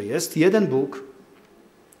tym, że jest jeden Bóg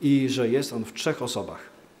i że jest On w 3 osobach.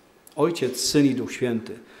 Ojciec, Syn i Duch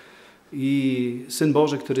Święty. I Syn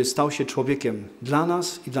Boży, który stał się człowiekiem dla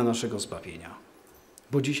nas i dla naszego zbawienia.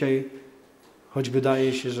 Bo dzisiaj, choć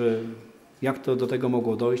wydaje się, że jak to do tego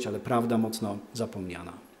mogło dojść, ale prawda mocno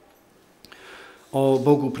zapomniana. O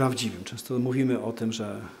Bogu prawdziwym. Często mówimy o tym,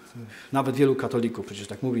 że nawet wielu katolików przecież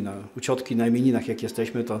tak mówi, u ciotki na imieninach jak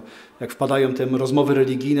jesteśmy, to jak wpadają te rozmowy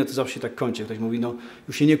religijne, to zawsze się tak kończy. Ktoś mówi, no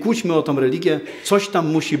już się nie kłóćmy o tą religię, coś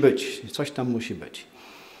tam musi być, coś tam musi być.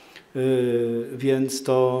 Więc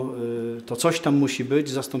to coś tam musi być,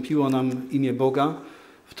 zastąpiło nam imię Boga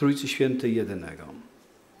w Trójcy Świętej Jedynego.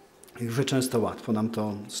 I często łatwo nam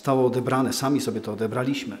to zostało odebrane, sami sobie to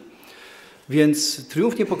odebraliśmy. Więc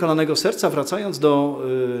triumf niepokalanego serca, wracając do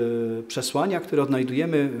przesłania, które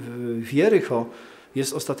odnajdujemy w Jericho,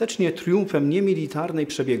 jest ostatecznie triumfem nie militarnej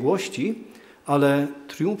przebiegłości, ale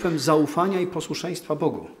triumfem zaufania i posłuszeństwa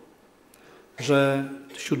Bogu. Że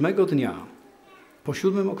 7 dnia, po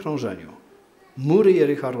 7 okrążeniu, mury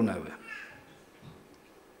Jericha runęły.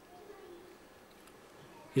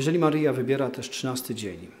 Jeżeli Maryja wybiera też 13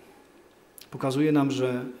 dzień, pokazuje nam,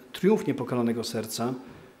 że triumf niepokalanego serca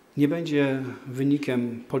nie będzie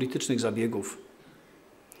wynikiem politycznych zabiegów,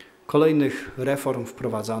 kolejnych reform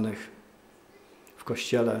wprowadzanych w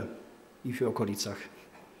Kościele i w okolicach,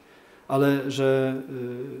 ale że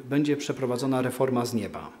będzie przeprowadzona reforma z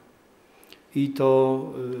nieba. I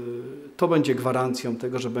to będzie gwarancją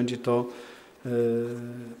tego, że będzie to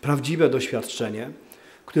prawdziwe doświadczenie,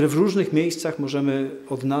 które w różnych miejscach możemy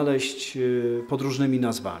odnaleźć pod różnymi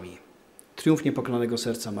nazwami. Triumf niepokalanego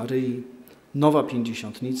serca Maryi, Nowa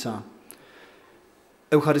Pięćdziesiątnica,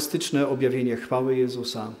 eucharystyczne objawienie chwały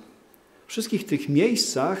Jezusa. Wszystkich tych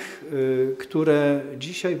miejscach, które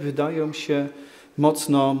dzisiaj wydają się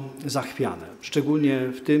mocno zachwiane, szczególnie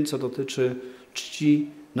w tym, co dotyczy czci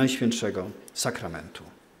Najświętszego Sakramentu.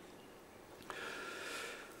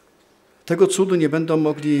 Tego cudu nie będą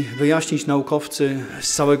mogli wyjaśnić naukowcy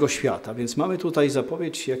z całego świata, więc mamy tutaj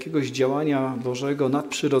zapowiedź jakiegoś działania Bożego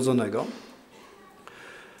nadprzyrodzonego,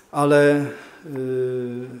 ale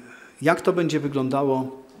jak to będzie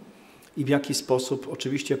wyglądało i w jaki sposób,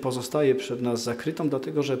 oczywiście pozostaje przed nas zakrytą,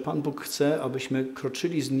 dlatego że Pan Bóg chce, abyśmy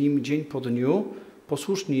kroczyli z Nim dzień po dniu,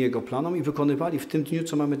 posłuszni Jego planom i wykonywali w tym dniu,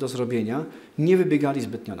 co mamy do zrobienia, nie wybiegali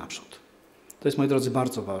zbytnio naprzód. To jest, moi drodzy,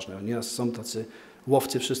 bardzo ważne. Nieraz są tacy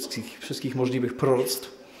łowcy wszystkich możliwych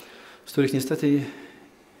proroctw, z których niestety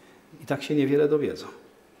i tak się niewiele dowiedzą.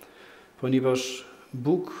 Ponieważ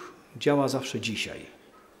Bóg działa zawsze dzisiaj.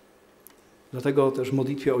 Dlatego też w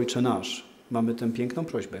modlitwie Ojcze Nasz mamy tę piękną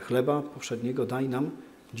prośbę. Chleba powszedniego daj nam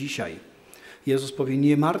dzisiaj. Jezus powie,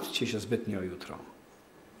 nie martwcie się zbytnio o jutro.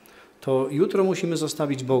 To jutro musimy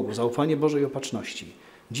zostawić Bogu, zaufanie Bożej opatrzności.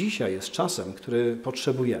 Dzisiaj jest czasem, który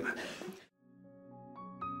potrzebujemy.